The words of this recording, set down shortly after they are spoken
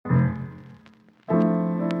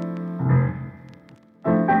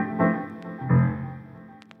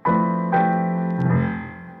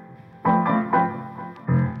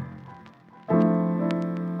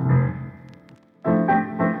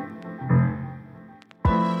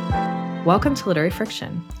Welcome to Literary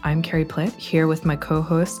Friction. I'm Carrie Plitt, here with my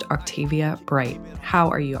co-host, Octavia Bright. How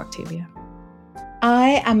are you, Octavia?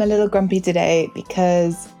 I am a little grumpy today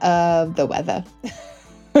because of the weather.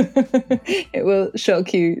 It will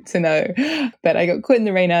shock you to know, but I got caught in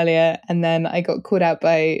the rain earlier, and then I got caught out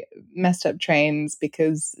by messed up trains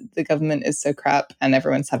because the government is so crap and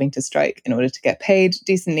everyone's having to strike in order to get paid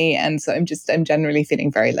decently. And so I'm generally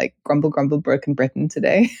feeling very like grumble, broken Britain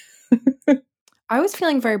today. I was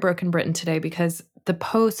feeling very broken Britain today because the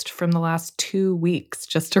post from the last 2 weeks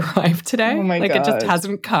just arrived today. Oh my God. It just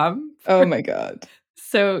hasn't come. Oh my God.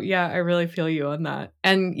 So yeah, I really feel you on that.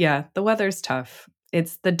 And yeah, the weather's tough.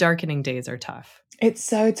 It's the darkening days are tough. It's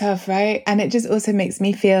so tough, right? And it just also makes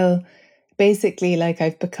me feel basically like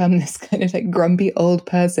I've become this kind of like grumpy old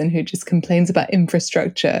person who just complains about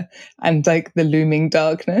infrastructure and like the looming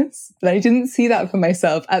darkness. But I didn't see that for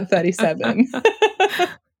myself at 37.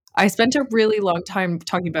 I spent a really long time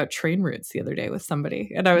talking about train routes the other day with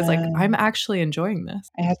somebody, and I was like, I'm actually enjoying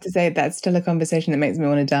this. I have to say, that's still a conversation that makes me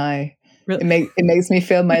want to die. Really? It makes me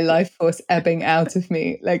feel my life force ebbing out of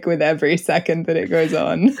me, like with every second that it goes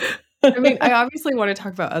on. I mean, I obviously want to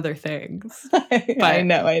talk about other things. I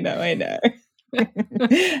know. Anyway.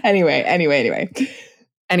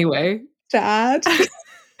 To add?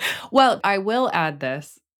 Well, I will add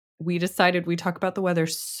this. We decided we talk about the weather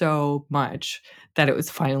so much that it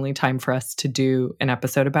was finally time for us to do an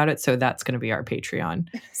episode about it. So that's going to be our Patreon.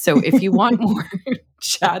 So if you want more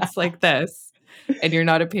chats like this and you're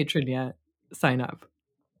not a patron yet, sign up.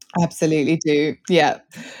 Absolutely do. Yeah.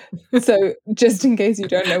 So just in case you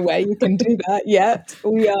don't know where you can do that yet,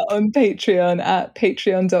 we are on Patreon at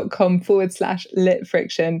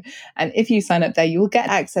patreon.com/litfriction. And if you sign up there, you will get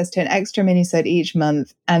access to an extra minisode each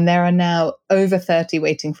month. And there are now over 30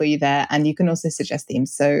 waiting for you there. And you can also suggest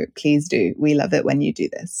themes. So please do. We love it when you do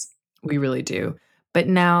this. We really do. But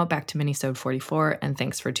now back to Minisode 44, and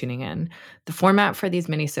thanks for tuning in. The format for these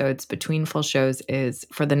minisodes between full shows is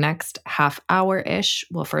for the next half hour-ish,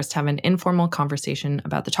 we'll first have an informal conversation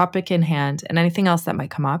about the topic in hand and anything else that might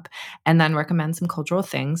come up, and then recommend some cultural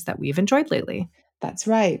things that we've enjoyed lately. That's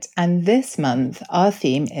right. And this month, our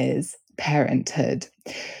theme is Parenthood.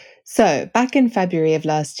 So back in February of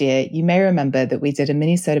last year, you may remember that we did a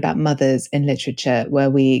minisode about mothers in literature, where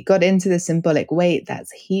we got into the symbolic weight that's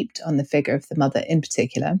heaped on the figure of the mother in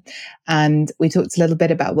particular. And we talked a little bit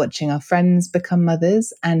about watching our friends become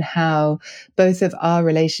mothers and how both of our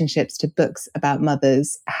relationships to books about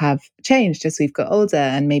mothers have changed as we've got older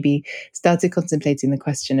and maybe started contemplating the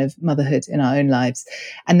question of motherhood in our own lives.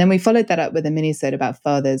 And then we followed that up with a minisode about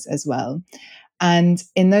fathers as well. And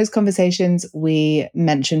in those conversations, we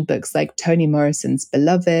mentioned books like Toni Morrison's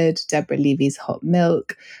Beloved, Deborah Levy's Hot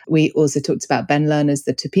Milk. We also talked about Ben Lerner's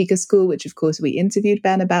The Topeka School, which of course we interviewed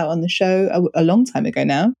Ben about on the show a long time ago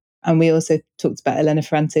now. And we also talked about Elena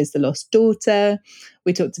Ferrante's The Lost Daughter.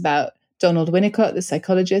 We talked about Donald Winnicott, the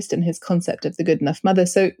psychologist, and his concept of the good enough mother.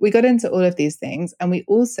 So we got into all of these things. And we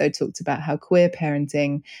also talked about how queer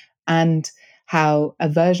parenting and how a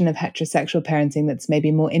version of heterosexual parenting that's maybe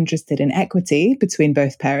more interested in equity between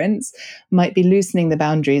both parents might be loosening the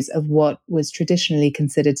boundaries of what was traditionally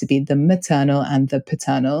considered to be the maternal and the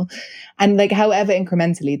paternal. And like however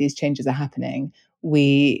incrementally these changes are happening,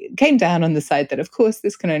 we came down on the side that, of course,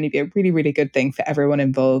 this can only be a really, really good thing for everyone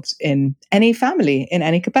involved in any family, in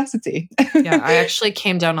any capacity. Yeah, I actually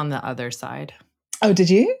came down on the other side. Oh, did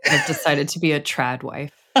you? I've decided to be a trad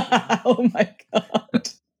wife. Oh my God.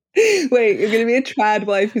 Wait, you're going to be a trad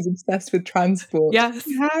wife who's obsessed with transport? Yes.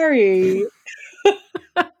 Harry.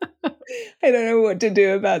 I don't know what to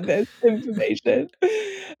do about this information.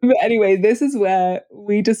 But anyway, this is where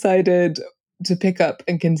we decided to pick up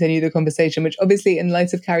and continue the conversation, which obviously in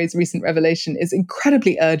light of Carrie's recent revelation is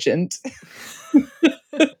incredibly urgent.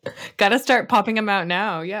 Gotta start popping them out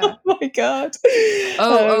now. Yeah. Oh my God.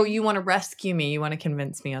 Oh, you want to rescue me. You want to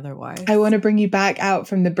convince me otherwise. I want to bring you back out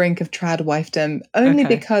from the brink of trad wifedom, only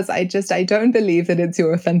because I don't believe that it's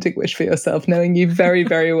your authentic wish for yourself, knowing you very,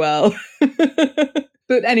 very well.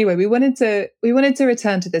 But anyway, we wanted to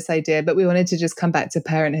return to this idea, but we wanted to just come back to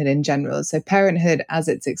parenthood in general. So parenthood as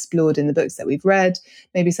it's explored in the books that we've read,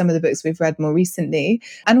 maybe some of the books we've read more recently,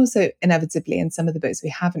 and also inevitably in some of the books we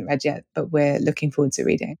haven't read yet, but we're looking forward to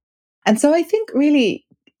reading. And so I think really,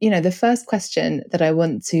 the first question that I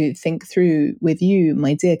want to think through with you,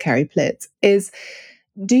 my dear Carrie Plitt, is,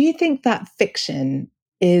 do you think that fiction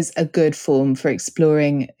is a good form for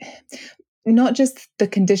exploring not just the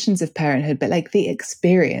conditions of parenthood, but like the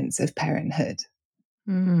experience of parenthood?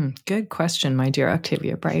 Good question, my dear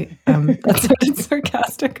Octavia Bright. That sounded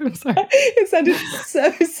sarcastic. I'm sorry. It sounded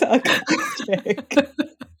so sarcastic.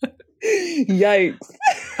 Yikes.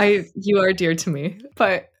 You are dear to me.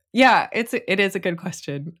 But yeah, it is a good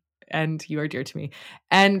question. And you are dear to me.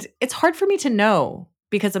 And it's hard for me to know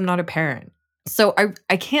because I'm not a parent. So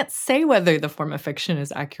I can't say whether the form of fiction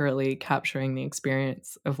is accurately capturing the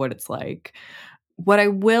experience of what it's like. What I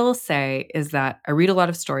will say is that I read a lot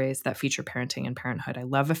of stories that feature parenting and parenthood. I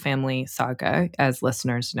love a family saga, as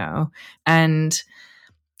listeners know. And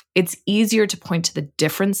it's easier to point to the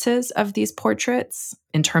differences of these portraits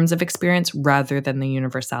in terms of experience rather than the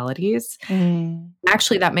universalities. Mm.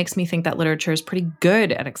 Actually, that makes me think that literature is pretty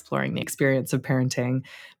good at exploring the experience of parenting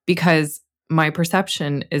because my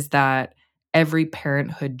perception is that every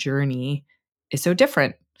parenthood journey is so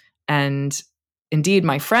different. And indeed,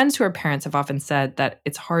 my friends who are parents have often said that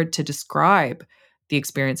it's hard to describe the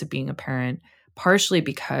experience of being a parent, partially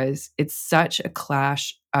because it's such a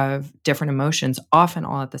clash of different emotions, often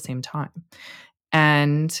all at the same time.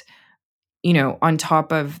 And on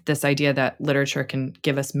top of this idea that literature can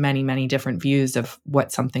give us many, many different views of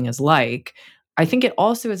what something is like, I think it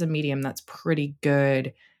also is a medium that's pretty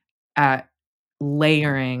good at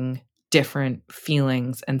layering different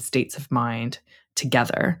feelings and states of mind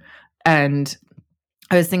together. And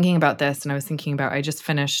I was thinking about this and I just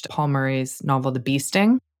finished Paul Murray's novel, The Bee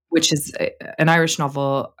Sting, which is an Irish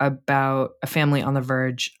novel about a family on the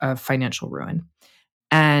verge of financial ruin.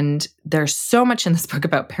 And there's so much in this book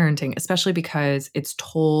about parenting, especially because it's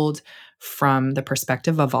told from the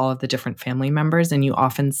perspective of all of the different family members. And you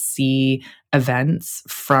often see events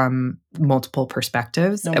from multiple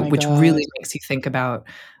perspectives, Oh my which God. really makes you think about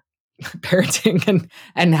parenting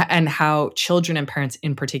and how children and parents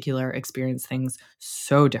in particular experience things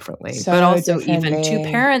so differently, but So also even two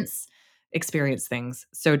differently. parents experience things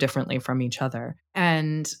so differently from each other.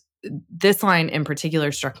 And this line in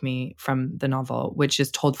particular struck me from the novel, which is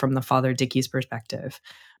told from the father Dickie's perspective.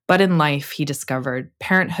 But in life, he discovered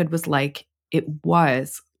parenthood was like it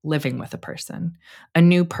was living with a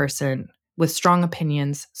new person with strong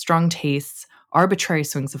opinions, strong tastes, arbitrary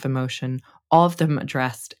swings of emotion, all of them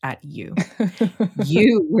addressed at you.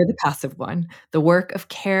 You were the passive one. The work of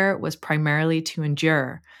care was primarily to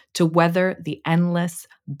endure, to weather the endless,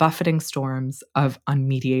 buffeting storms of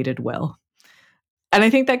unmediated will. And I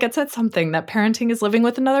think that gets at something that parenting is living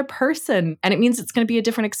with another person. And it means it's going to be a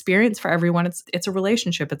different experience for everyone. It's a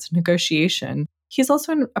relationship, it's a negotiation. He's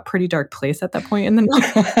also in a pretty dark place at that point in the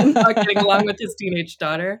novel, not getting along with his teenage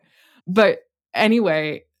daughter. But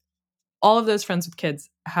anyway, all of those friends with kids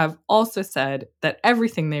have also said that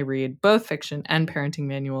everything they read, both fiction and parenting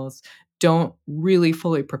manuals, don't really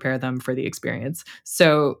fully prepare them for the experience.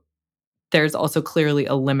 So there's also clearly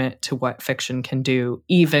a limit to what fiction can do,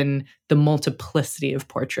 even the multiplicity of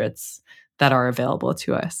portraits that are available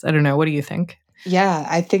to us. I don't know. What do you think? Yeah,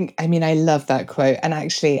 I love that quote. And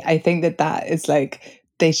actually, I think that that is like,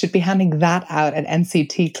 they should be handing that out at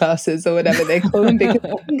NCT classes or whatever they call them, because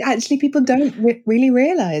I think actually people don't really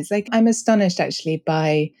realize. Like, I'm astonished actually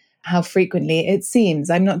by how frequently it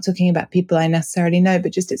seems. I'm not talking about people I necessarily know,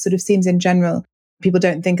 but just it sort of seems in general, people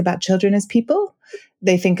don't think about children as people.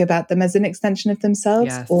 They think about them as an extension of themselves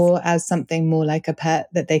Yes. or as something more like a pet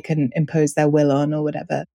that they can impose their will on or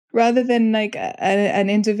whatever, rather than like an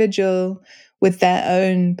individual with their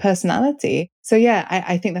own personality. So yeah,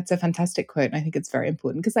 I think that's a fantastic quote. And I think it's very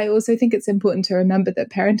important because I also think it's important to remember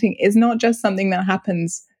that parenting is not just something that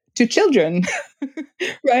happens to children,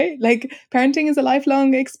 right? Like parenting is a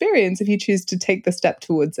lifelong experience if you choose to take the step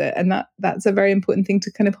towards it. And that's a very important thing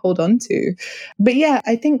to kind of hold on to. But yeah,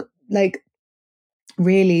 I think like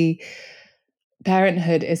really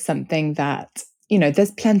parenthood is something that,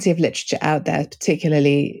 there's plenty of literature out there,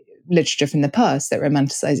 particularly literature from the past that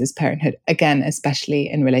romanticizes parenthood, again, especially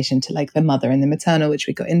in relation to like the mother and the maternal, which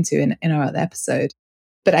we got into in our other episode.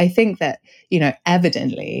 But I think that,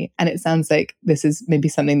 evidently, and it sounds like this is maybe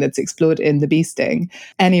something that's explored in The Bee Sting,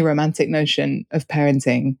 any romantic notion of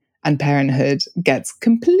parenting and parenthood gets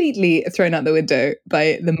completely thrown out the window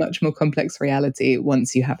by the much more complex reality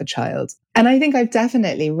once you have a child. And I think I've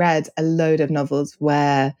definitely read a load of novels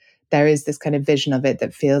where there is this kind of vision of it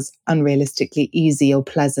that feels unrealistically easy or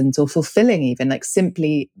pleasant or fulfilling, even like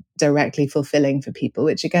simply directly fulfilling for people,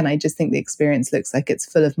 which again, I just think the experience looks like it's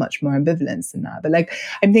full of much more ambivalence than that. But like,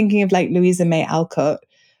 I'm thinking of like Louisa May Alcott,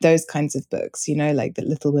 those kinds of books, like The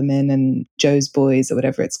Little Women and Joe's Boys or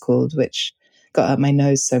whatever it's called, which got up my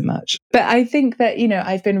nose so much. But I think that,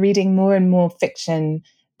 I've been reading more and more fiction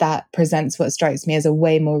that presents what strikes me as a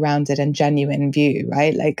way more rounded and genuine view,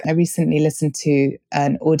 right? Like I recently listened to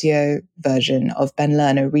an audio version of Ben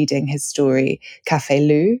Lerner reading his story, Café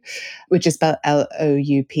Lou, which is spelled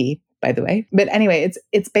Loup, by the way. But anyway,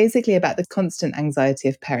 it's basically about the constant anxiety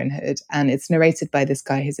of parenthood. And it's narrated by this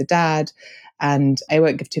guy who's a dad. And I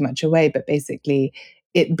won't give too much away, but basically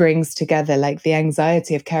it brings together like the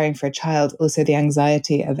anxiety of caring for a child, also the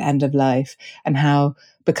anxiety of end of life, and how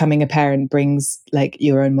becoming a parent brings like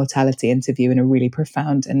your own mortality into view in a really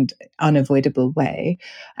profound and unavoidable way.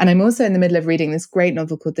 And I'm also in the middle of reading this great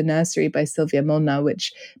novel called The Nursery by Sylvia Molnar,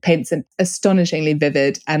 which paints an astonishingly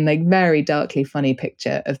vivid and like very darkly funny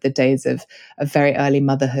picture of the days of very early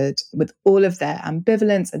motherhood, with all of their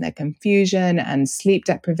ambivalence and their confusion and sleep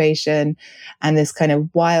deprivation and this kind of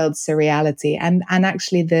wild surreality and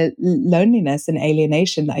actually the loneliness and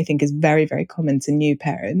alienation that I think is very, very common to new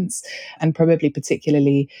parents, and probably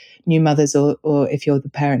particularly new mothers, or if you're the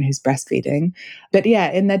parent who's breastfeeding. But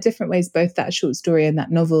yeah, in their different ways, both that short story and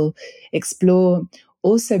that novel explore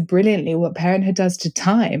also brilliantly what parenthood does to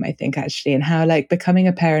time, I think, actually, and how like becoming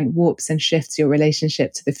a parent warps and shifts your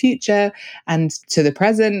relationship to the future and to the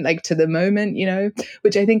present, like to the moment, you know,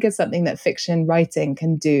 which I think is something that fiction writing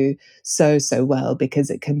can do so, so well, because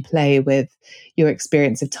it can play with your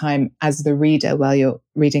experience of time as the reader while you're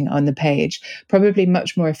reading on the page, probably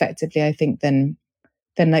much more effectively, I think, than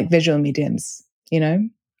like visual mediums, you know?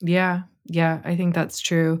 Yeah. Yeah, I think that's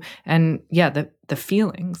true. And yeah, the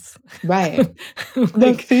feelings. Right. The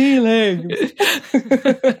Like feelings.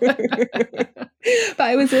 But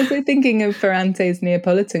I was also thinking of Ferrante's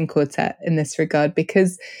Neapolitan Quartet in this regard,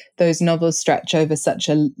 because those novels stretch over such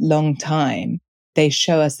a long time. They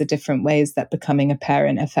show us the different ways that becoming a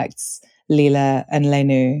parent affects Lila and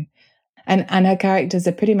Lenu. And her characters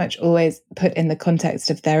are pretty much always put in the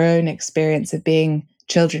context of their own experience of being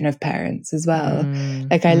children of parents as well.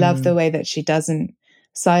 Like, I love the way that she doesn't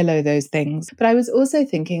silo those things. But I was also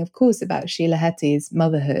thinking, of course, about Sheila Hetty's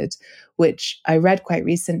Motherhood, which I read quite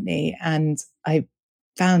recently and I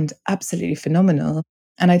found absolutely phenomenal.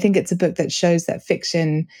 And I think it's a book that shows that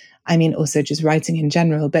fiction, I mean, also just writing in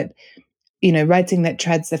general, but you know, writing that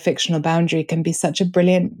treads the fictional boundary can be such a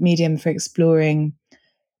brilliant medium for exploring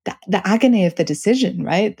the agony of the decision,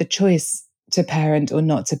 right? The choice to parent or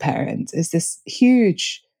not to parent is this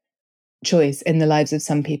huge choice in the lives of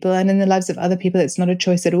some people, and in the lives of other people it's not a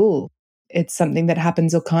choice at all. It's something that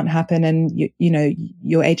happens or can't happen, and you know,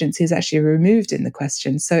 your agency is actually removed in the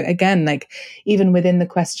question. So again, like, even within the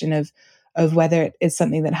question of whether it is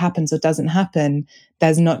something that happens or doesn't happen,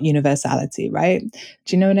 there's not universality, right?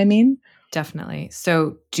 Do you know what I mean? Definitely.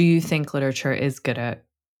 So, do you think literature is good at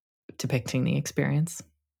depicting the experience?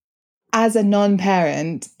 As a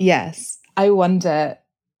non-parent, yes. I wonder,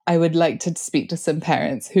 I would like to speak to some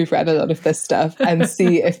parents who've read a lot of this stuff and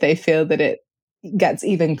see if they feel that it gets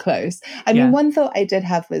even close. I mean, Yeah. one thought I did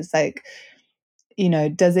have was like, you know,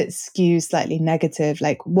 does it skew slightly negative?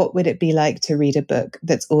 Like, what would it be like to read a book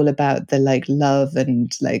that's all about the like love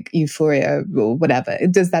and like euphoria or whatever?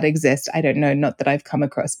 Does that exist? I don't know. Not that I've come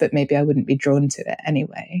across, but maybe I wouldn't be drawn to it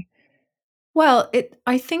anyway. Well,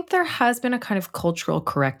 I think there has been a kind of cultural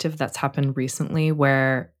corrective that's happened recently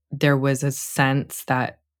where there was a sense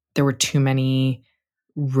that there were too many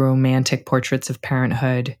romantic portraits of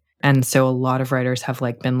parenthood. And so a lot of writers have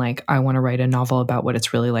like been like, I want to write a novel about what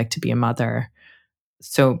it's really like to be a mother.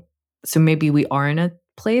 So maybe we are in a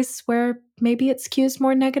place where maybe it skews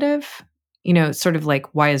more negative. You know, sort of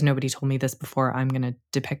like, why has nobody told me this before? I'm going to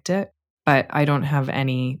depict it. But I don't have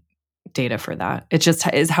any data for that. It just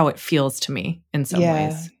is how it feels to me in some Yeah,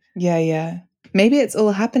 ways. yeah, yeah. Maybe it's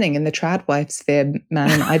all happening in the trad wife sphere, man,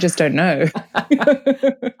 and I just don't know.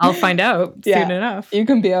 I'll find out soon Yeah, enough. you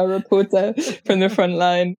can be our reporter from the front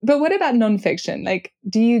line. But what about nonfiction? Like,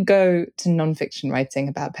 do you go to nonfiction writing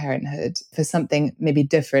about parenthood for something maybe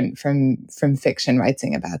different from fiction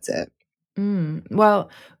writing about it? Well,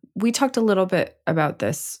 we talked a little bit about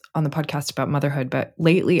this on the podcast about motherhood, but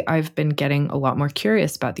lately I've been getting a lot more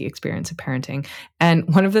curious about the experience of parenting.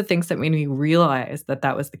 And one of the things that made me realize that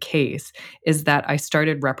that was the case is that I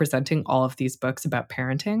started representing all of these books about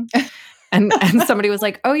parenting. And somebody was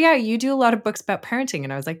like, "Oh yeah, you do a lot of books about parenting."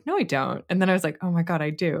 And I was like, "No, I don't." And then I was like, "Oh my god, I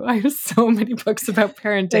do. I have so many books about Like,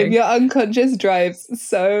 parenting." your unconscious drives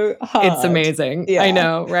so It's hard. amazing. I Yeah.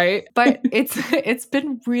 know, right? But it's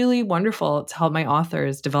been really wonderful to help my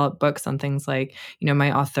authors develop books on things like, you know,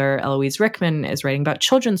 my author Eloise Rickman is writing about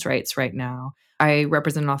children's rights right now. I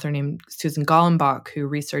represent an author named Susan Gollenbach who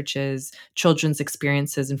researches children's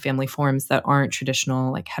experiences in family forms that aren't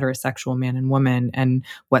traditional, like heterosexual man and woman, and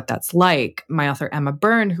what that's like. My author Emma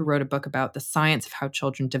Byrne, who wrote a book about the science of how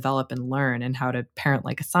children develop and learn and how to parent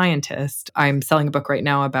like a scientist. I'm selling a book right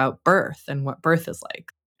now about birth and what birth is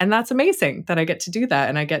like. And that's amazing that I get to do that.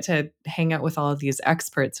 And I get to hang out with all of these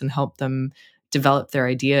experts and help them develop their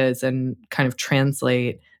ideas and kind of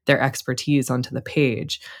translate their expertise onto the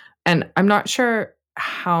page. And I'm not sure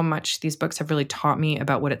how much these books have really taught me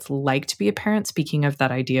about what it's like to be a parent, speaking of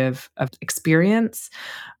that idea of experience.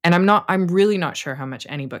 And I'm really not sure how much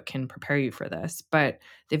any book can prepare you for this, but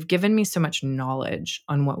they've given me so much knowledge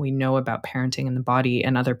on what we know about parenting and the body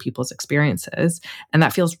and other people's experiences. And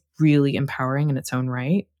that feels really empowering in its own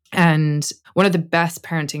right. And one of the best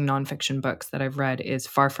parenting nonfiction books that I've read is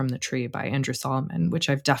Far from the Tree by Andrew Solomon, which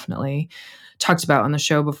I've definitely talked about on the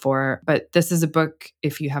show before. But this is a book,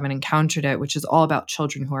 if you haven't encountered it, which is all about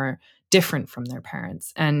children who are different from their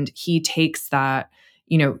parents. And he takes that,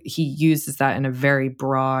 he uses that in a very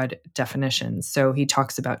broad definition. So he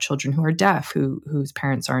talks about children who are deaf, whose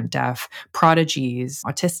parents aren't deaf, prodigies,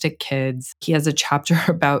 autistic kids. He has a chapter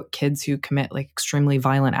about kids who commit like extremely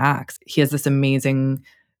violent acts. He has this amazing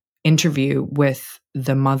interview with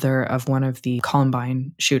the mother of one of the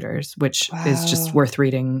Columbine shooters, which is just worth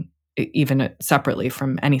reading even separately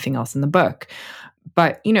from anything else in the book.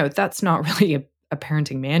 But, that's not really a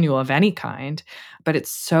parenting manual of any kind, but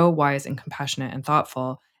it's so wise and compassionate and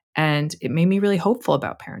thoughtful. And it made me really hopeful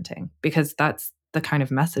about parenting because that's the kind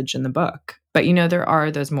of message in the book. But, there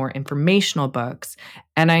are those more informational books.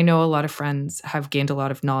 And I know a lot of friends have gained a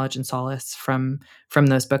lot of knowledge and solace from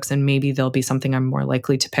those books. And maybe they'll be something I'm more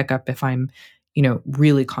likely to pick up if I'm,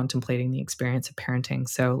 really contemplating the experience of parenting.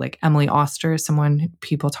 So like Emily Oster is someone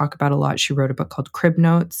people talk about a lot. She wrote a book called Crib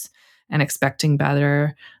Notes and Expecting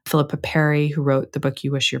Better. Philippa Perry, who wrote the book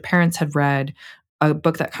You Wish Your Parents Had Read. A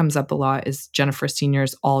book that comes up a lot is Jennifer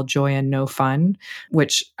Senior's All Joy and No Fun,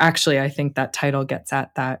 which actually I think that title gets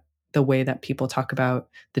at the way that people talk about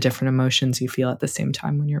the different emotions you feel at the same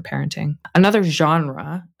time when you're parenting. Another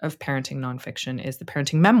genre of parenting nonfiction is the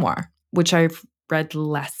parenting memoir, which I've read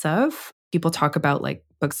less of. People talk about like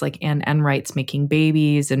books like Anne Enright's Making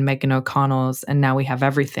Babies and Megan O'Connell's And Now We Have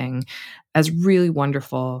Everything as really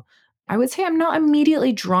wonderful. I would say I'm not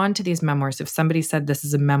immediately drawn to these memoirs if somebody said this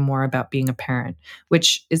is a memoir about being a parent,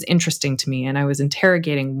 which is interesting to me. And I was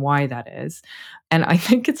interrogating why that is. And I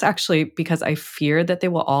think it's actually because I fear that they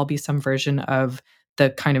will all be some version of the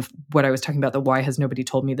kind of what I was talking about, the why has nobody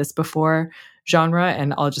told me this before genre.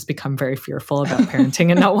 And I'll just become very fearful about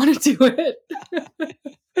parenting and not want to do it.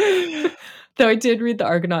 Though I did read The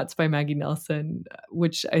Argonauts by Maggie Nelson,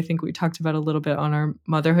 which I think we talked about a little bit on our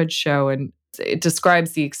motherhood show. And it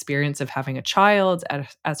describes the experience of having a child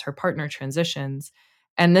as her partner transitions.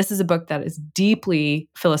 And this is a book that is deeply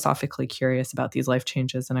philosophically curious about these life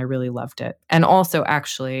changes, and I really loved it. And also,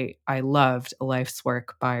 actually, I loved A Life's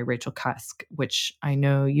Work by Rachel Cusk, which I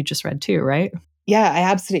know you just read too, right? Yeah, I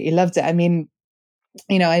absolutely loved it. I mean,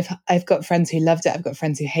 I've got friends who loved it. I've got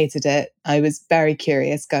friends who hated it. I was very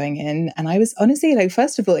curious going in. And I was honestly, like,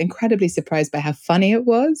 first of all, incredibly surprised by how funny it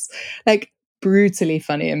was, like brutally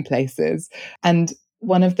funny in places. And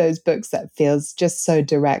one of those books that feels just so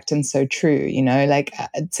direct and so true, like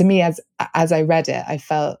to me, as I read it, I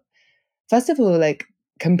felt, first of all, like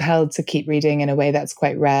compelled to keep reading in a way that's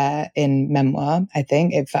quite rare in memoir. I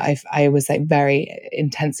think if I was like very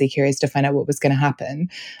intensely curious to find out what was going to happen,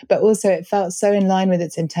 but also it felt so in line with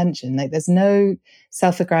its intention. Like there's no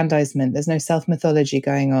self-aggrandizement, there's no self-mythology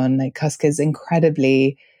going on. Like Kusk is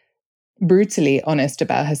incredibly brutally honest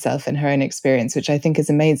about herself and her own experience, which I think is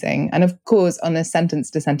amazing. And of course, on a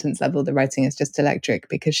sentence to sentence level, the writing is just electric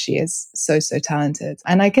because she is so, so talented.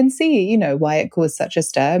 And I can see, why it caused such a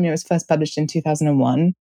stir. I mean, it was first published in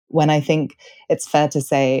 2001, when I think it's fair to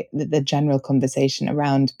say that the general conversation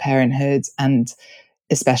around parenthood and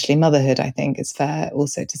especially motherhood, I think is fair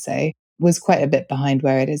also to say, was quite a bit behind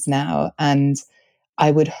where it is now. And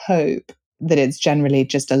I would hope that it's generally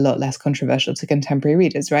just a lot less controversial to contemporary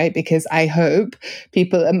readers, right? Because I hope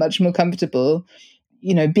people are much more comfortable,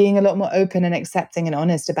 being a lot more open and accepting and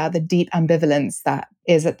honest about the deep ambivalence that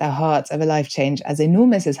is at the heart of a life change as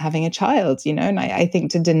enormous as having a child, And I think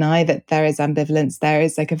to deny that there is ambivalence there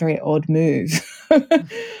is like a very odd move.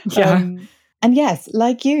 Yeah. And yes,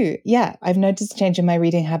 like you, yeah, I've noticed a change in my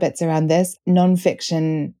reading habits around this.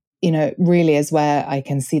 Nonfiction, really is where I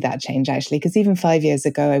can see that change actually. Because even 5 years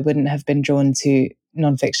ago, I wouldn't have been drawn to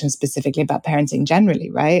nonfiction specifically about parenting generally,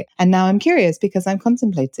 right? And now I'm curious because I'm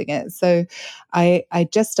contemplating it. So I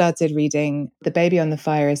just started reading The Baby on the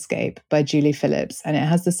Fire Escape by Julie Phillips, and it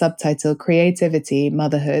has the subtitle Creativity,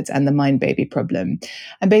 Motherhood, and the Mind Baby Problem.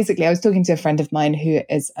 And basically, I was talking to a friend of mine who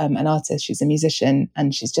is an artist, she's a musician,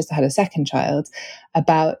 and she's just had a second child,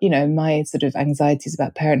 about, my sort of anxieties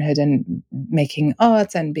about parenthood and making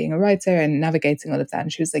art and being a writer and navigating all of that.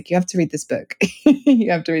 And she was like, you have to read this book. You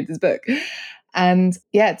have to read this book. And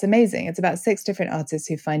yeah, it's amazing. It's about 6 different artists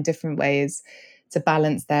who find different ways to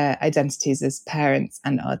balance their identities as parents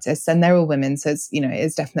and artists. And they're all women, so it's, it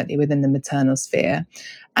is definitely within the maternal sphere.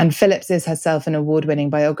 And Phillips is herself an award-winning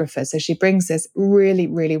biographer, so she brings this really,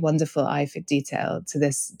 really wonderful eye for detail to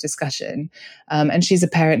this discussion. And she's a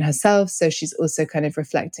parent herself, so she's also kind of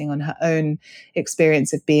reflecting on her own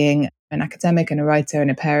experience of being an academic and a writer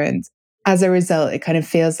and a parent. As a result, it kind of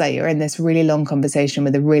feels like you're in this really long conversation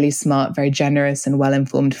with a really smart, very generous and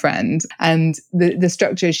well-informed friend. And the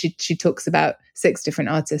structure, she talks about 6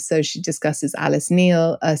 different artists. So she discusses Alice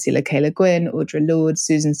Neal, Ursula K. Le Guin, Audre Lorde,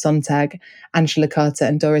 Susan Sontag, Angela Carter,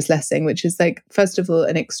 and Doris Lessing, which is like, first of all,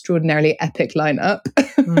 an extraordinarily epic lineup.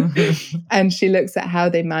 Mm-hmm. And she looks at how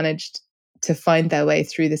they managed to find their way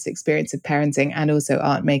through this experience of parenting and also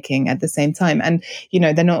art making at the same time. And,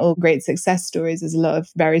 they're not all great success stories. There's a lot of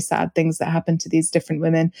very sad things that happen to these different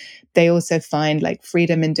women. They also find like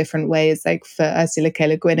freedom in different ways. Like for Ursula K.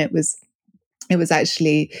 Le Guin, it was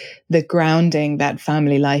actually the grounding that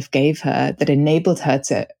family life gave her that enabled her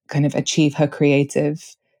to kind of achieve her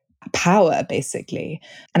creative power, basically.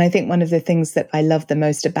 And I think one of the things that I love the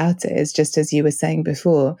most about it is, just as you were saying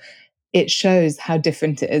before, it shows how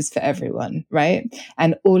different it is for everyone, right?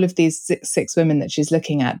 And all of these six women that she's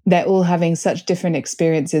looking at, they're all having such different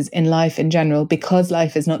experiences in life in general, because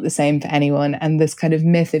life is not the same for anyone. And this kind of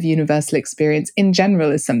myth of universal experience in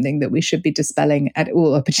general is something that we should be dispelling at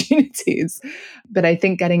all opportunities. But I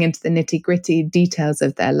think getting into the nitty-gritty details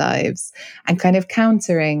of their lives and kind of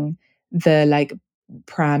countering the like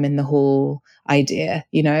pram in the hall idea,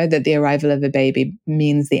 that the arrival of a baby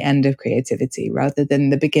means the end of creativity rather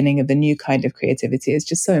than the beginning of a new kind of creativity is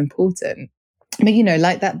just so important. But,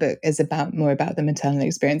 like that book is more about the maternal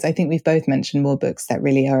experience. I think we've both mentioned more books that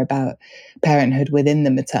really are about parenthood within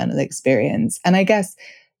the maternal experience. And I guess,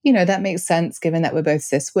 that makes sense given that we're both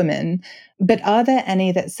cis women. But are there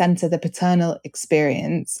any that center the paternal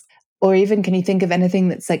experience? Or even can you think of anything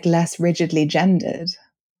that's like less rigidly gendered?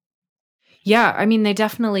 Yeah, I mean, they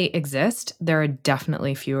definitely exist. There are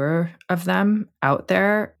definitely fewer of them out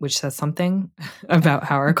there, which says something about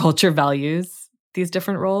how our culture values these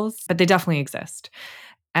different roles, but they definitely exist.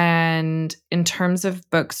 And in terms of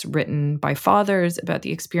books written by fathers about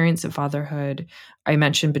the experience of fatherhood, I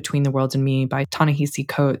mentioned Between the World and Me by Ta-Nehisi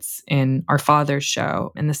Coates in Our Father's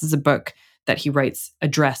Show. And this is a book that he writes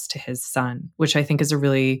addressed to his son, which I think is a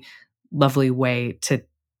really lovely way to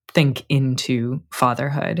think into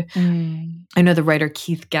fatherhood. I know the writer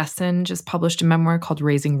Keith Gesson just published a memoir called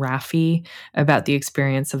Raising Raffi about the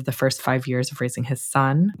experience of the first 5 years of raising his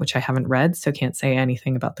son, which I haven't read, so can't say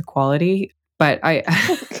anything about the quality. But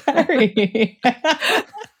Carrie,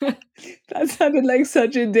 that sounded like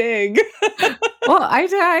such a dig. Well,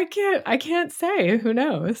 I can't say. Who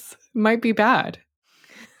knows? Might be bad.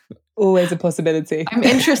 Always a possibility. I'm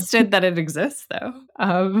interested that it exists,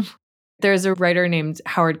 though. There's a writer named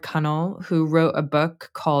Howard Cunnell who wrote a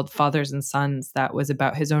book called Fathers and Sons that was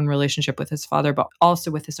about his own relationship with his father, but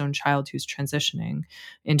also with his own child who's transitioning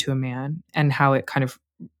into a man, and how it kind of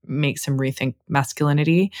makes him rethink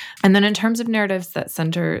masculinity. And then in terms of narratives that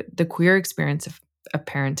center the queer experience of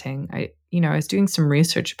parenting, I was doing some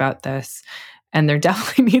research about this, and there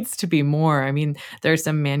definitely needs to be more. I mean, there are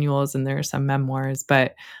some manuals and there are some memoirs,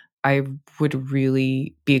 but I would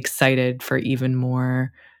really be excited for even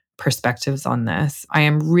more perspectives on this. I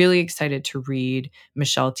am really excited to read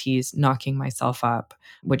Michelle T's Knocking Myself Up,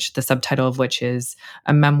 which the subtitle of which is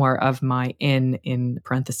a memoir of my in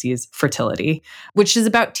parentheses fertility, which is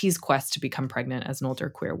about T's quest to become pregnant as an older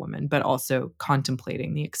queer woman, but also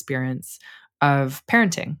contemplating the experience of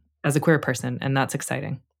parenting as a queer person. And that's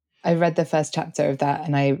exciting. I read the first chapter of that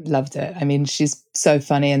and I loved it. I mean, she's so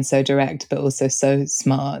funny and so direct, but also so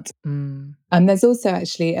smart. And there's also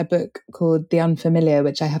actually a book called The Unfamiliar,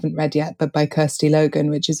 which I haven't read yet, but by Kirsty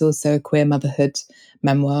Logan, which is also a queer motherhood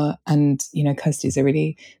memoir. And, Kirsty's a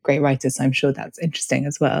really great writer, so I'm sure that's interesting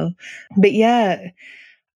as well. But yeah,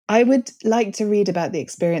 I would like to read about the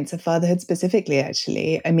experience of fatherhood specifically,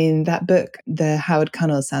 actually. I mean, that book, the Howard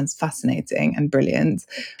Cunnell, sounds fascinating and brilliant.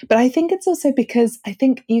 But I think it's also because I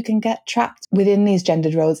think you can get trapped within these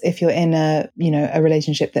gendered roles if you're in a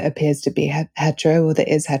relationship that appears to be hetero or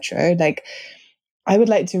that is hetero. Like, I would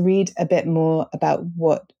like to read a bit more about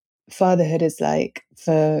what fatherhood is like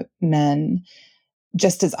for men,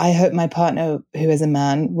 just as I hope my partner, who is a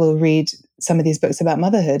man, will read some of these books about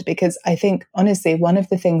motherhood, because I think, honestly, one of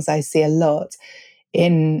the things I see a lot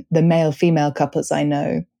in the male-female couples I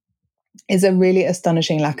know is a really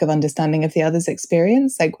astonishing lack of understanding of the other's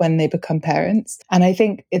experience, like when they become parents. And I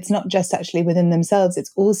think it's not just actually within themselves,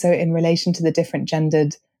 it's also in relation to the different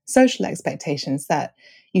gendered social expectations that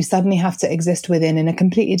you suddenly have to exist within in a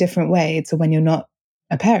completely different way to when you're not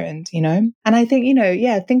a parent, you know? And I think,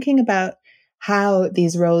 yeah, thinking about how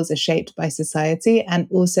these roles are shaped by society and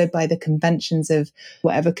also by the conventions of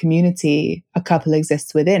whatever community a couple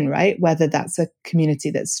exists within, right? Whether that's a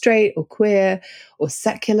community that's straight or queer or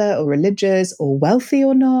secular or religious or wealthy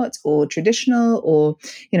or not, or traditional or,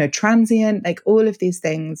 transient, like all of these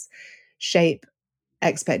things shape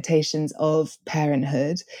expectations of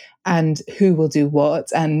parenthood and who will do what.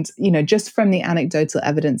 And, just from the anecdotal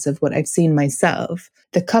evidence of what I've seen myself,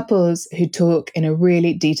 the couples who talk in a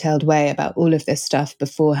really detailed way about all of this stuff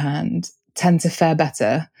beforehand tend to fare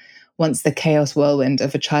better once the chaos whirlwind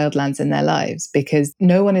of a child lands in their lives, because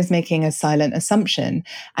no one is making a silent assumption.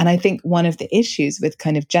 And I think one of the issues with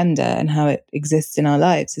kind of gender and how it exists in our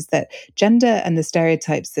lives is that gender and the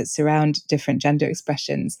stereotypes that surround different gender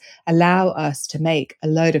expressions allow us to make a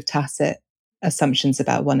load of tacit assumptions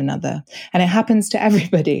about one another. And it happens to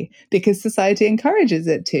everybody because society encourages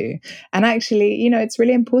it to. And actually, it's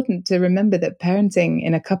really important to remember that parenting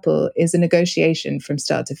in a couple is a negotiation from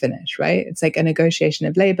start to finish, right? It's like a negotiation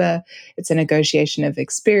of labor, it's a negotiation of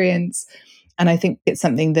experience. And I think it's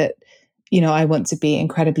something that, I want to be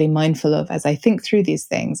incredibly mindful of as I think through these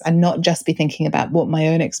things and not just be thinking about what my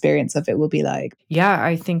own experience of it will be like. Yeah,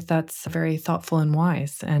 I think that's very thoughtful and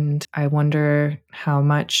wise. And I wonder how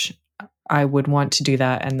much I would want to do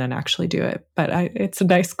that and then actually do it. But it's a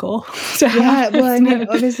nice goal to Yeah, have, well, I isn't mean, it?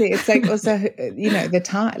 obviously, it's like also, the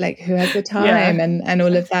time, like who has the Yeah. time and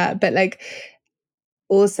all of that. But like,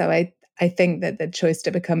 also, I think that the choice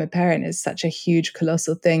to become a parent is such a huge,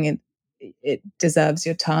 colossal thing, and it deserves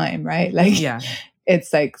your time, right? Like, Yeah.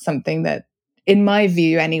 it's like something that, in my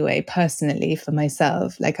view, anyway, personally, for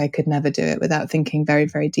myself, like I could never do it without thinking very,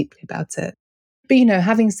 very deeply about it. But,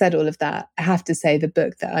 having said all of that, I have to say the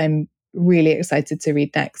book that I'm really excited to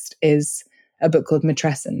read next is a book called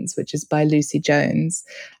Matrescence, which is by Lucy Jones.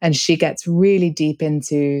 And she gets really deep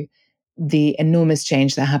into the enormous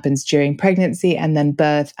change that happens during pregnancy and then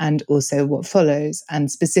birth and also what follows,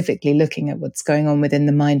 and specifically looking at what's going on within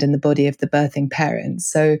the mind and the body of the birthing parents.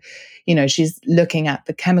 So, she's looking at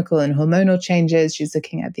the chemical and hormonal changes, she's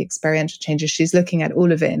looking at the experiential changes, she's looking at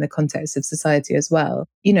all of it in the context of society as well.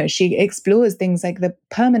 She explores things like the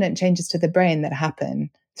permanent changes to the brain that happen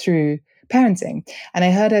through parenting. And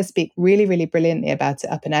I heard her speak really, really brilliantly about it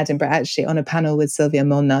up in Edinburgh, actually, on a panel with Sylvia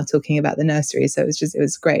Molnar talking about the nursery. So it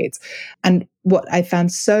was great. And what I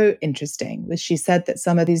found so interesting was she said that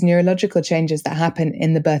some of these neurological changes that happen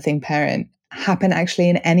in the birthing parent happen actually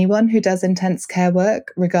in anyone who does intense care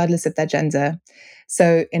work, regardless of their gender.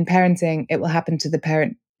 So in parenting, it will happen to the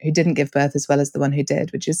parent who didn't give birth as well as the one who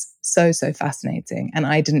did, which is so, so fascinating. And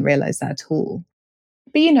I didn't realize that at all.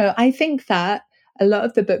 But, I think that a lot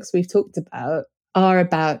of the books we've talked about are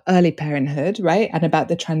about early parenthood, right? And about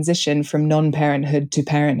the transition from non parenthood to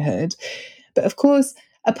parenthood. But of course,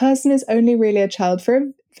 a person is only really a child for a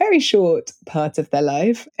very short part of their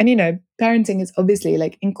life. And, parenting is obviously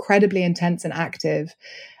like incredibly intense and active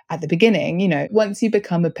at the beginning. Once you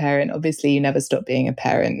become a parent, obviously you never stop being a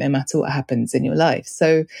parent, no matter what happens in your life.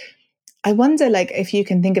 So, I wonder, like, if you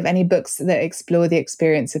can think of any books that explore the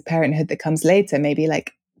experience of parenthood that comes later, maybe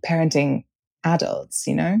like parenting adults.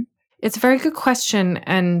 It's a very good question.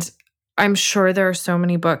 And I'm sure there are so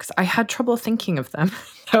many books. I had trouble thinking of them,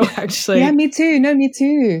 though, Yeah, actually. me too. No, me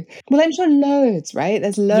too. Well, I'm sure loads, right?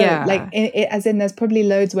 There's loads, like, Yeah. as in, there's probably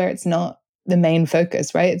loads where it's not the main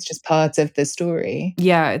focus, right? It's just part of the story.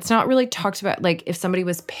 Yeah, it's not really talked about. Like, if somebody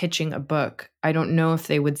was pitching a book, I don't know if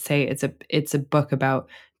they would say it's a book about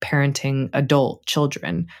parenting adult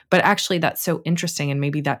children. But actually that's so interesting, and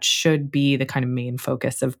maybe that should be the kind of main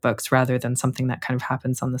focus of books rather than something that kind of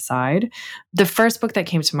happens on the side. The first book that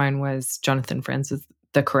came to mind was Jonathan Franz's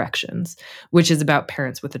The Corrections, which is about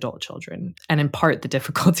parents with adult children, and in part the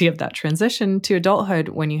difficulty of that transition to adulthood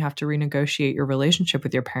when you have to renegotiate your relationship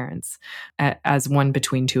with your parents as one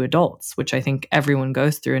between two adults, which I think everyone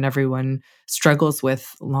goes through and everyone struggles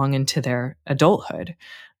with long into their adulthood.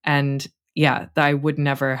 And yeah, I would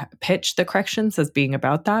never pitch The Corrections as being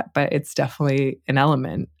about that, but it's definitely an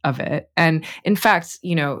element of it. And in fact,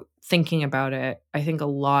 thinking about it, I think a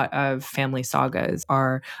lot of family sagas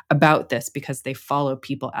are about this because they follow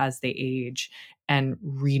people as they age and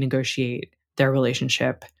renegotiate their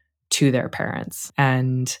relationship to their parents.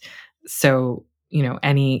 And so,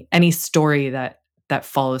 any story that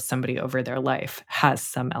follows somebody over their life has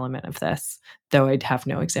some element of this, though I'd have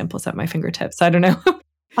no examples at my fingertips. I don't know.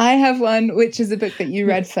 I have one, which is a book that you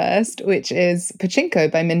read first, which is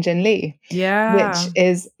Pachinko by Min-Jin Lee, which Yeah.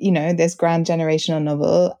 is, this grand generational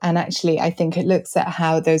novel. And actually, I think it looks at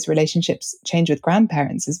how those relationships change with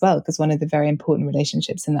grandparents as well, because one of the very important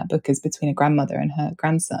relationships in that book is between a grandmother and her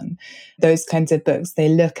grandson. Those kinds of books, they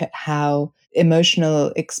look at how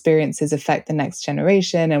emotional experiences affect the next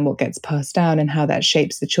generation and what gets passed down and how that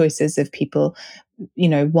shapes the choices of people,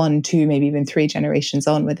 one, two, maybe even three generations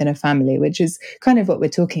on within a family, which is kind of what we're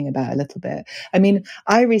talking about a little bit. I mean,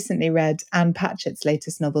 I recently read Anne Patchett's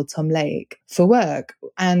latest novel, Tom Lake, for work.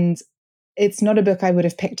 And it's not a book I would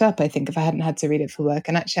have picked up, I think, if I hadn't had to read it for work.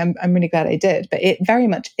 And actually, I'm really glad I did. But it very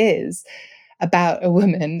much is about a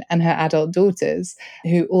woman and her adult daughters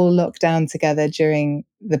who all locked down together during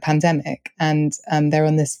the pandemic. And they're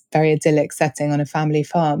on this very idyllic setting on a family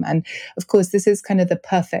farm. And of course, this is kind of the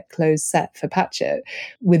perfect closed set for Patchett,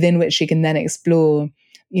 within which she can then explore,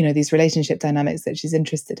 these relationship dynamics that she's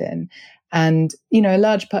interested in. And, a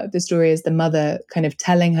large part of the story is the mother kind of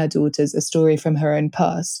telling her daughters a story from her own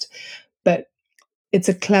past. But it's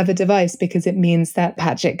a clever device because it means that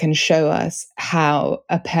Patchett can show us how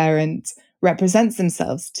a parent represents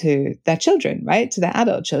themselves to their children, right? To their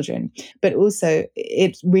adult children. But also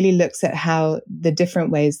it really looks at how the different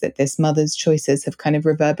ways that this mother's choices have kind of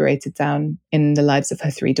reverberated down in the lives of her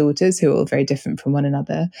three daughters, who are all very different from one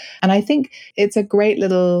another. And I think it's a great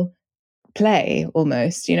little play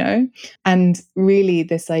almost, and really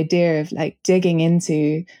this idea of like digging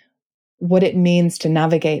into what it means to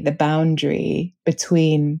navigate the boundary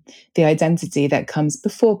between the identity that comes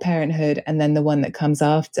before parenthood and then the one that comes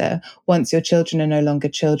after, once your children are no longer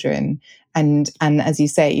children. And as you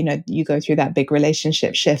say, you go through that big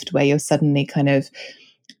relationship shift where you're suddenly kind of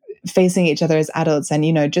facing each other as adults.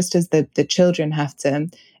 And, just as the children have to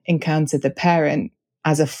encounter the parent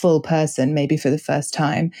as a full person, maybe for the first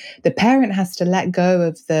time, the parent has to let go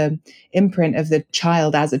of the imprint of the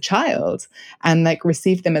child as a child and like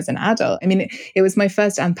receive them as an adult. I mean, it was my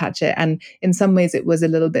first Anne Patchett, and in some ways it was a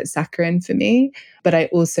little bit saccharine for me, but I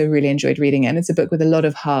also really enjoyed reading it. And it's a book with a lot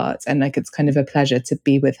of heart, and like it's kind of a pleasure to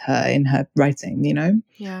be with her in her writing,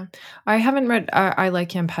 Yeah. I haven't read, I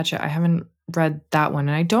like Anne Patchett. I haven't read that one.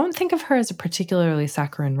 And I don't think of her as a particularly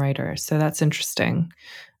saccharine writer. So that's interesting.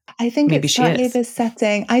 I think Maybe it's she partly is. the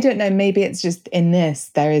setting. I don't know. Maybe it's just in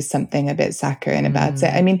this, there is something a bit saccharine about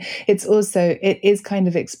it. I mean, it is kind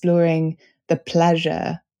of exploring the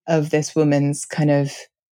pleasure of this woman's kind of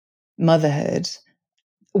motherhood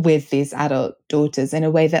with these adult daughters in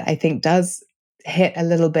a way that I think does hit a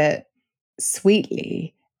little bit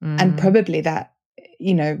sweetly. And probably that,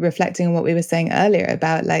 reflecting on what we were saying earlier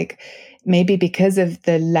about like, maybe because of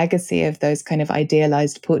the legacy of those kind of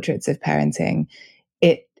idealized portraits of parenting,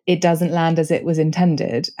 it doesn't land as it was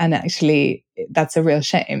intended. And actually, that's a real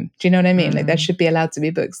shame. Do you know what I mean? Like, there should be allowed to be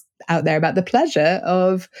books out there about the pleasure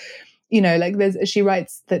of, like she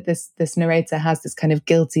writes that this narrator has this kind of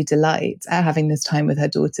guilty delight at having this time with her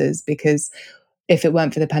daughters, because if it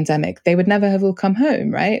weren't for the pandemic, they would never have all come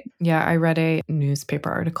home, right? Yeah, I read a newspaper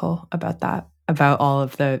article about that, about all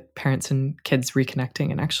of the parents and kids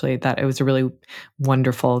reconnecting. And actually, that it was a really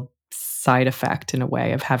wonderful side effect in a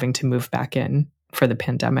way of having to move back in for the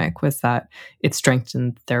pandemic, was that it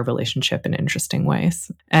strengthened their relationship in interesting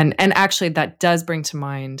ways. And actually, that does bring to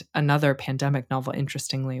mind another pandemic novel,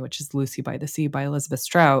 interestingly, which is Lucy by the Sea by Elizabeth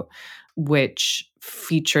Strout, which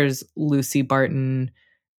features Lucy Barton.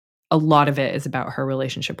 A lot of it is about her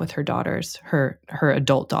relationship with her daughters, her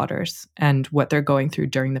adult daughters, and what they're going through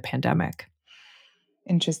during the pandemic.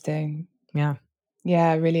 Interesting. Yeah.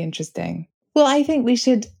 Yeah, really interesting. Well, I think we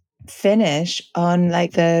should finish on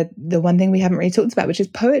like the one thing we haven't really talked about, which is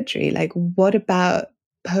poetry. Like, what about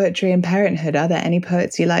poetry and parenthood? Are there any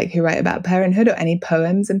poets you like who write about parenthood, or any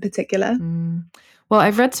poems in particular? Well,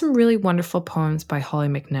 I've read some really wonderful poems by Holly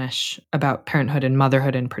McNish about parenthood and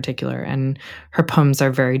motherhood in particular, and her poems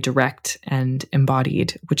are very direct and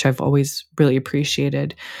embodied, which I've always really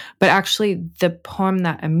appreciated. But actually, the poem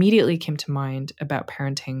that immediately came to mind about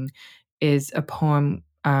parenting is a poem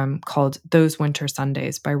called Those Winter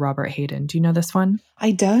Sundays by Robert Hayden. Do you know this one?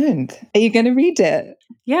 I don't. Are you going to read it?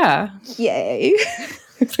 Yeah. Yay.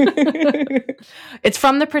 It's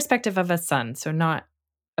from the perspective of a son, so not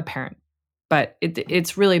a parent, but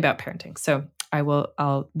it's really about parenting. So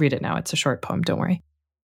I'll read it now. It's a short poem, don't worry.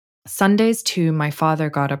 Sundays too, my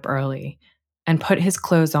father got up early and put his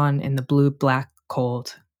clothes on in the blue-black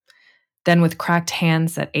cold. Then with cracked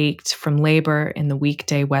hands that ached from labor in the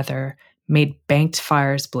weekday weather, made banked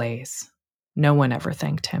fires blaze. No one ever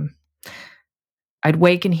thanked him. I'd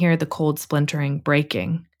wake and hear the cold splintering,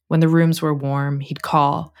 breaking, When the rooms were warm, he'd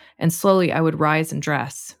call, and slowly I would rise and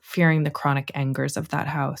dress, fearing the chronic angers of that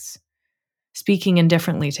house. Speaking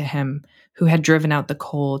indifferently to him, who had driven out the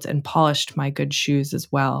cold and polished my good shoes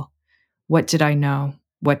as well. What did I know?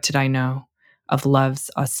 What did I know of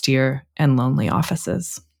love's austere and lonely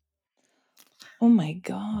offices? Oh my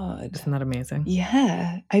God. Isn't that amazing?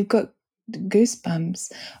 Yeah, I've got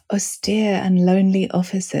goosebumps. Austere and lonely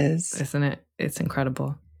offices. Isn't it? It's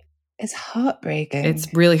incredible. It's heartbreaking.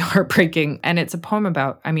 It's really heartbreaking. And it's a poem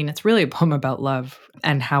about, it's really a poem about love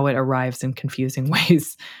and how it arrives in confusing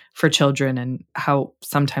ways for children, and how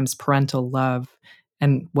sometimes parental love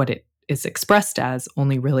and what it is expressed as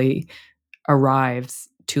only really arrives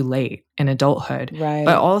too late in adulthood. Right.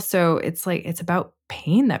 But also it's about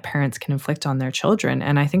pain that parents can inflict on their children.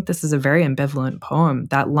 And I think this is a very ambivalent poem.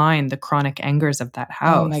 That line, the chronic angers of that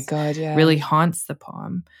house, oh my God, yeah, really haunts the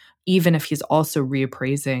poem, even if he's also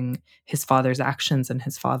reappraising his father's actions and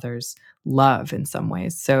his father's love in some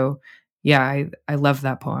ways. So yeah, I love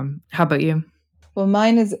that poem. How about you? Well,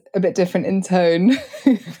 mine is a bit different in tone,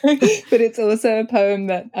 but it's also a poem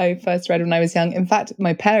that I first read when I was young. In fact,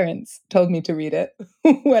 my parents told me to read it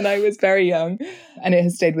when I was very young, and it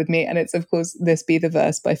has stayed with me. And it's, of course, This Be the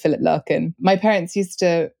Verse by Philip Larkin. My parents used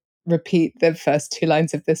to repeat the first two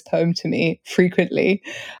lines of this poem to me frequently.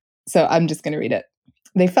 So I'm just going to read it.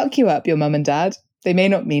 They fuck you up, your mum and dad. They may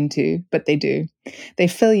not mean to, but they do. They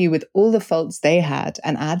fill you with all the faults they had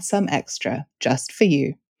and add some extra just for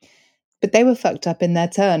you. But they were fucked up in their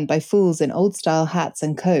turn by fools in old-style hats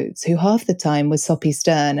and coats who half the time were soppy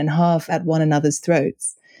stern and half at one another's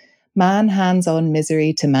throats. Man hands on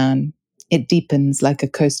misery to man. It deepens like a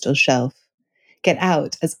coastal shelf. Get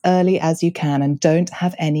out as early as you can and don't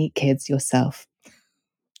have any kids yourself.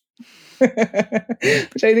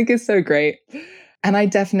 Which I think is so great. And I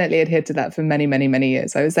definitely adhered to that for many, many, many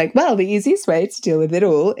years. I was like, well, the easiest way to deal with it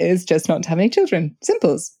all is just not to have any children.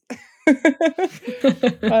 Simples.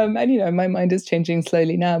 And my mind is changing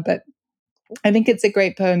slowly now, but I think it's a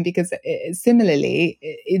great poem because similarly,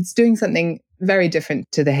 it's doing something very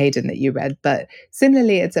different to the Hayden that you read, but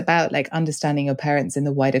similarly, it's about like understanding your parents in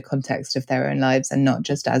the wider context of their own lives and not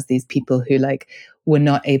just as these people who like were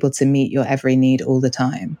not able to meet your every need all the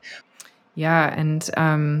time. Yeah,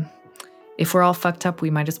 and if we're all fucked up, we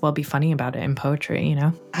might as well be funny about it in poetry, you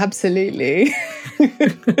know? Absolutely.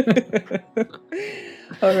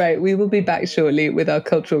 All right, we will be back shortly with our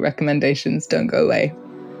cultural recommendations. Don't go away.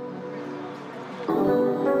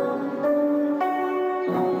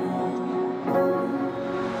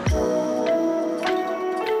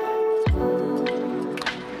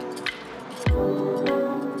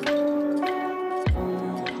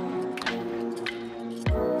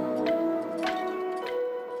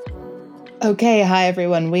 Okay, hi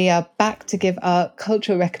everyone. We are back to give our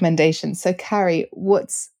cultural recommendations. So, Carrie,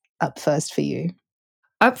 what's up first for you?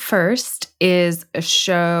 Up first is a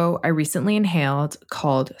show I recently inhaled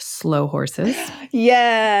called Slow Horses.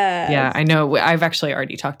 Yes. Yeah, I know. I've actually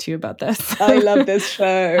already talked to you about this. I love this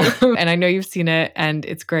show. And I know you've seen it, and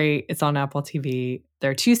it's great. It's on Apple TV.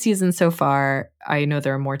 There are 2 seasons so far. I know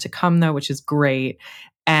there are more to come, though, which is great.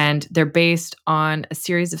 And they're based on a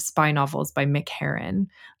series of spy novels by Mick Herron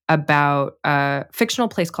about a fictional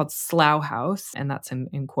place called Slough House. And that's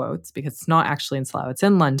in quotes because it's not actually in Slough, it's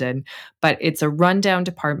in London. But it's a rundown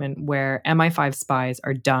department where MI5 spies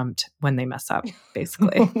are dumped when they mess up,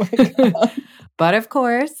 basically. Oh my God. But of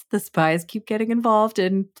course, the spies keep getting involved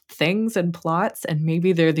in things and plots, and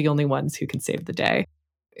maybe they're the only ones who can save the day.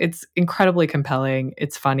 It's incredibly compelling.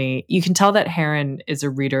 It's funny. You can tell that Heron is a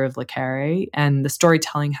reader of Le Carre, and the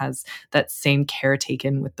storytelling has that same care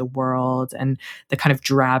taken with the world and the kind of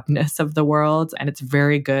drabness of the world. And it's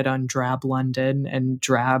very good on drab London and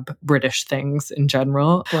drab British things in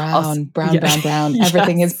general. Brown.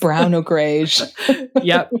 Everything Yes. is brown or grayish.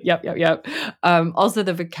 Yep. Also,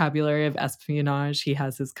 the vocabulary of espionage, he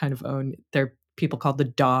has his kind of own, they're people called the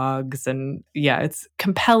dogs. And yeah, it's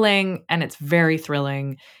compelling and it's very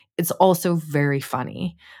thrilling. It's also very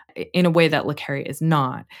funny in a way that Le Carre is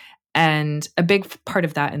not. And a big part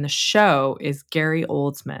of that in the show is Gary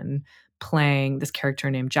Oldman playing this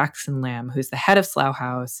character named Jackson Lamb, who's the head of Slough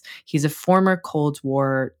House. He's a former Cold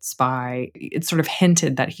War spy. It's sort of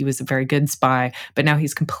hinted that he was a very good spy, but now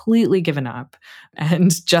he's completely given up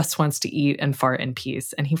and just wants to eat and fart in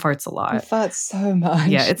peace. And he farts a lot. He farts so much.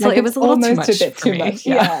 Yeah, it was a little too much. Almost a bit too much.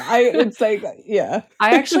 Yeah.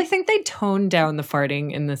 I actually think they toned down the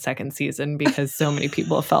farting in the second season because so many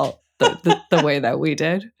people felt the way that we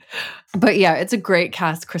did. But yeah, it's a great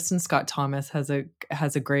cast. Kristen Scott Thomas has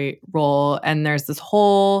a great role, and there's this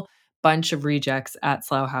whole bunch of rejects at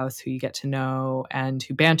Slough House who you get to know and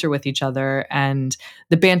who banter with each other. And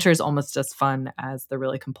the banter is almost as fun as the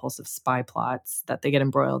really compulsive spy plots that they get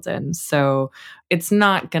embroiled in. So it's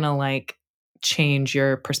not going to like change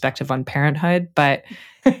your perspective on Parenthood, but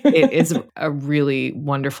it is a really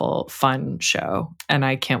wonderful, fun show. And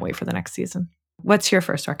I can't wait for the next season. What's your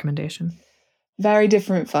first recommendation? Very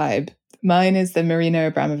different vibe. Mine is the Marina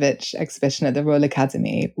Abramovich exhibition at the Royal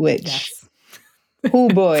Academy, which, Yes. oh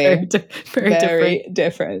boy, very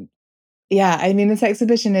different. Yeah, I mean, this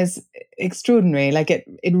exhibition is extraordinary. Like it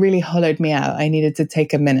really hollowed me out. I needed to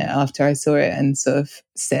take a minute after I saw it and sort of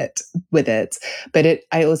sit with it. But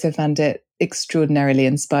I also found it extraordinarily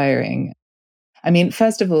inspiring. I mean,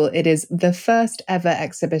 first of all, it is the first ever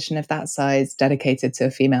exhibition of that size dedicated to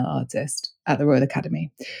a female artist at the Royal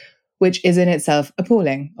Academy, which is in itself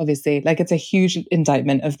appalling, obviously. Like it's a huge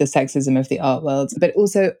indictment of the sexism of the art world, but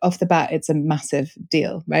also off the bat, it's a massive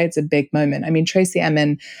deal, right? It's a big moment. I mean, Tracy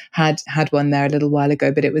Emin had one there a little while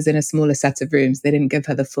ago, but it was in a smaller set of rooms. They didn't give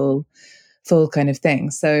her the full kind of thing.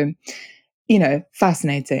 So, you know,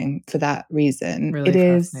 fascinating for that reason. Really It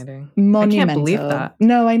is fascinating. monumental. I can't believe that.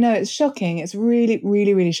 No, I know. It's shocking. It's really,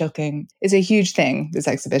 really, really shocking. It's a huge thing, this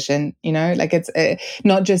exhibition, you know, like it's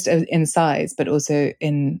not just in size, but also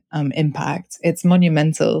in impact. It's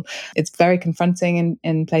monumental. It's very confronting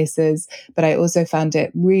in places, but I also found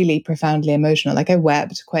it really profoundly emotional. Like I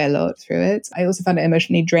wept quite a lot through it. I also found it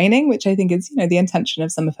emotionally draining, which I think is, you know, the intention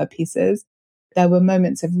of some of her pieces. There were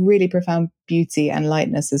moments of really profound beauty and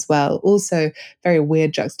lightness as well. Also, very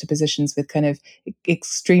weird juxtapositions with kind of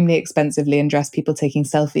extremely expensively dressed people taking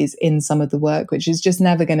selfies in some of the work, which is just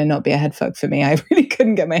never going to not be a headfuck for me. I really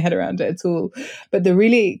couldn't get my head around it at all. But the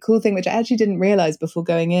really cool thing, which I actually didn't realize before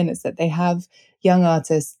going in, is that they have young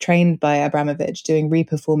artists trained by Abramovich doing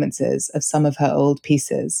re-performances of some of her old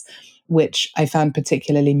pieces, which I found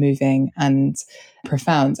particularly moving and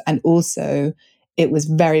profound. And also, it was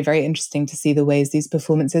very, very interesting to see the ways these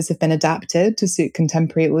performances have been adapted to suit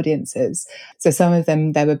contemporary audiences. So some of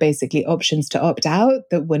them, there were basically options to opt out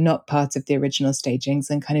that were not part of the original stagings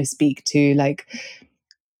and kind of speak to like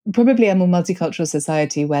probably a more multicultural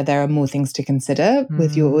society where there are more things to consider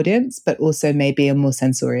with your audience, but also maybe a more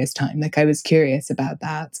censorious time. Like I was curious about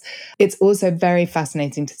that. It's also very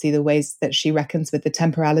fascinating to see the ways that she reckons with the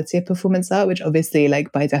temporality of performance art, which obviously,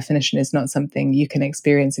 like by definition, is not something you can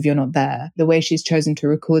experience if you're not there. The way she's chosen to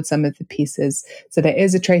record some of the pieces. So there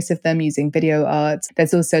is a trace of them using video art.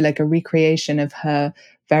 There's also like a recreation of her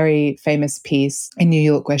very famous piece in New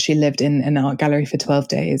York where she lived in an art gallery for 12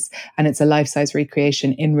 days. And it's a life-size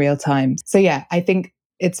recreation in real time. So yeah, I think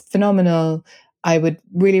it's phenomenal. I would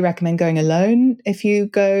really recommend going alone if you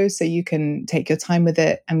go, so you can take your time with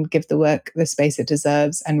it and give the work the space it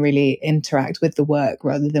deserves and really interact with the work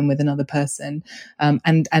rather than with another person.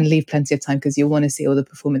 And leave plenty of time because you'll want to see all the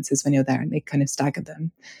performances when you're there and they kind of stagger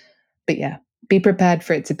them. But yeah, be prepared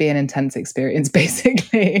for it to be an intense experience,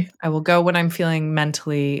 basically. I will go when I'm feeling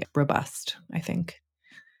mentally robust, I think.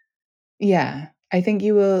 Yeah, I think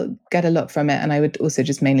you will get a lot from it. And I would also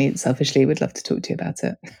just mainly selfishly would love to talk to you about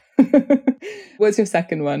it. What's your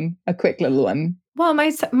second one? A quick little one. Well, my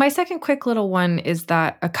second quick little one is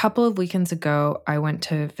that a couple of weekends ago, I went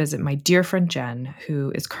to visit my dear friend Jen,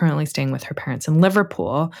 who is currently staying with her parents in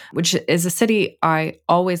Liverpool, which is a city I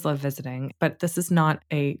always love visiting. But this is not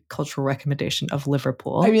a cultural recommendation of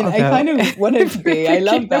Liverpool. I mean, I kind of want it to be. I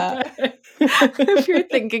love that. If you're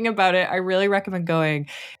thinking about it, I really recommend going.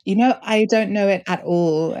 You know, I don't know it at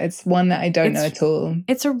all. It's one that I don't know at all.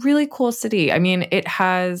 It's a really cool city. I mean, it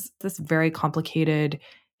has this very complicated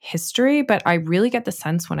history, but I really get the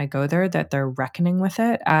sense when I go there that they're reckoning with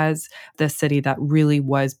it as the city that really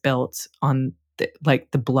was built on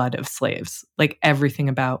the blood of slaves. Like everything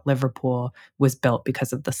about Liverpool was built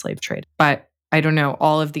because of the slave trade. But I don't know,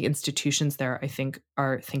 all of the institutions there, I think,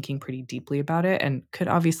 are thinking pretty deeply about it and could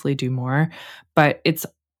obviously do more. But it's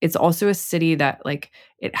also a city that like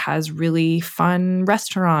it has really fun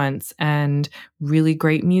restaurants and really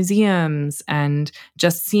great museums and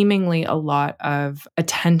just seemingly a lot of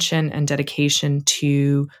attention and dedication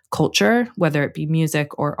to culture, whether it be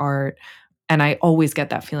music or art. And I always get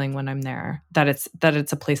that feeling when I'm there that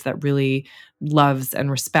it's a place that really loves and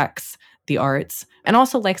respects the arts and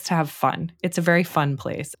also likes to have fun. It's a very fun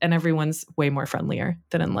place and everyone's way more friendlier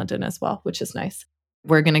than in London as well, which is nice.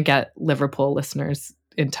 We're going to get Liverpool listeners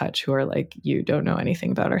in touch who are like, you don't know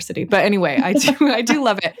anything about our city. But anyway, I do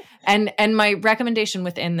love it. And my recommendation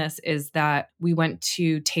within this is that we went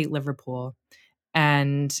to Tate Liverpool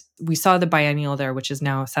and we saw the biennial there, which is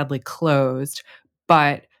now sadly closed,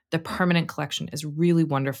 but the permanent collection is really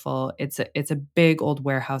wonderful. It's a big old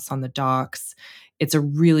warehouse on the docks. It's a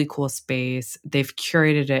really cool space. They've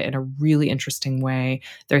curated it in a really interesting way.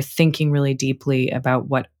 They're thinking really deeply about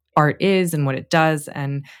what art is and what it does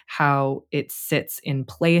and how it sits in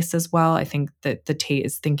place as well. I think that the Tate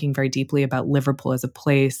is thinking very deeply about Liverpool as a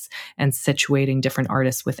place and situating different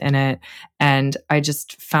artists within it. And I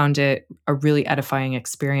just found it a really edifying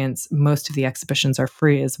experience. Most of the exhibitions are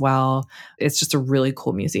free as well. It's just a really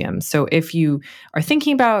cool museum. So if you are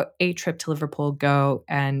thinking about a trip to Liverpool, go.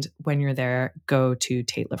 And when you're there, go to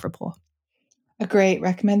Tate Liverpool. A great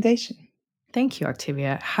recommendation. Thank you,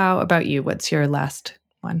 Octavia. How about you? What's your last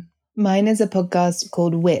one? Mine is a podcast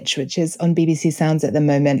called Witch, which is on BBC Sounds at the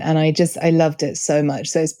moment. And I loved it so much.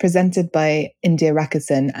 So it's presented by India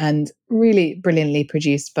Rakisson and really brilliantly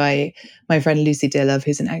produced by my friend Lucy Dearlove,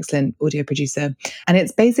 who's an excellent audio producer. And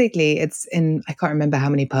it's in, I can't remember how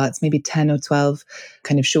many parts, maybe 10 or 12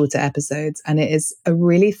 kind of shorter episodes. And it is a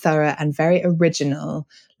really thorough and very original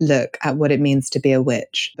look at what it means to be a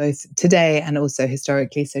witch, both today and also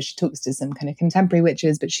historically. So she talks to some kind of contemporary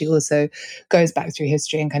witches, but she also goes back through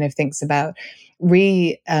history and kind of thinks about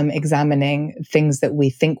examining things that we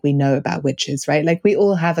think we know about witches, right? Like we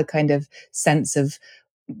all have a kind of sense of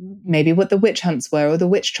maybe what the witch hunts were or the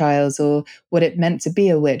witch trials or what it meant to be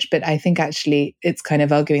a witch. But I think actually it's kind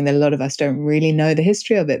of arguing that a lot of us don't really know the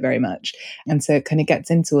history of it very much. And so it kind of gets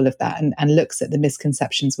into all of that and looks at the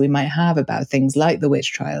misconceptions we might have about things like the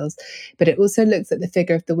witch trials. But it also looks at the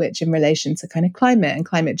figure of the witch in relation to kind of climate and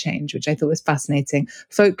climate change, which I thought was fascinating,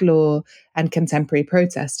 folklore and contemporary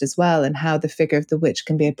protest as well, and how the figure of the witch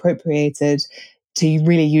can be appropriated to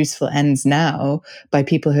really useful ends now by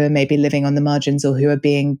people who are maybe living on the margins or who are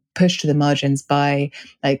being pushed to the margins by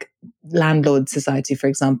like landlord society, for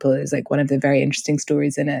example, is like one of the very interesting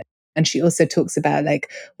stories in it. And she also talks about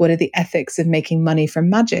like, what are the ethics of making money from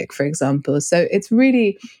magic, for example. So it's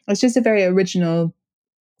just a very original,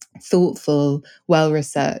 thoughtful,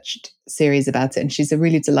 well-researched series about it. And she's a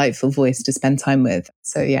really delightful voice to spend time with.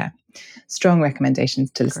 So yeah, strong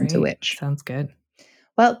recommendations to listen to Witch. Sounds good.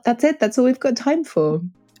 Well, that's it. That's all we've got time for.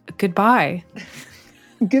 Goodbye.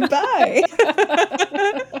 Goodbye.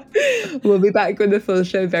 We'll be back with the full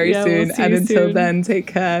show very soon. We'll see and you until soon. then, take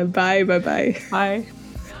care. Bye. Bye. Bye.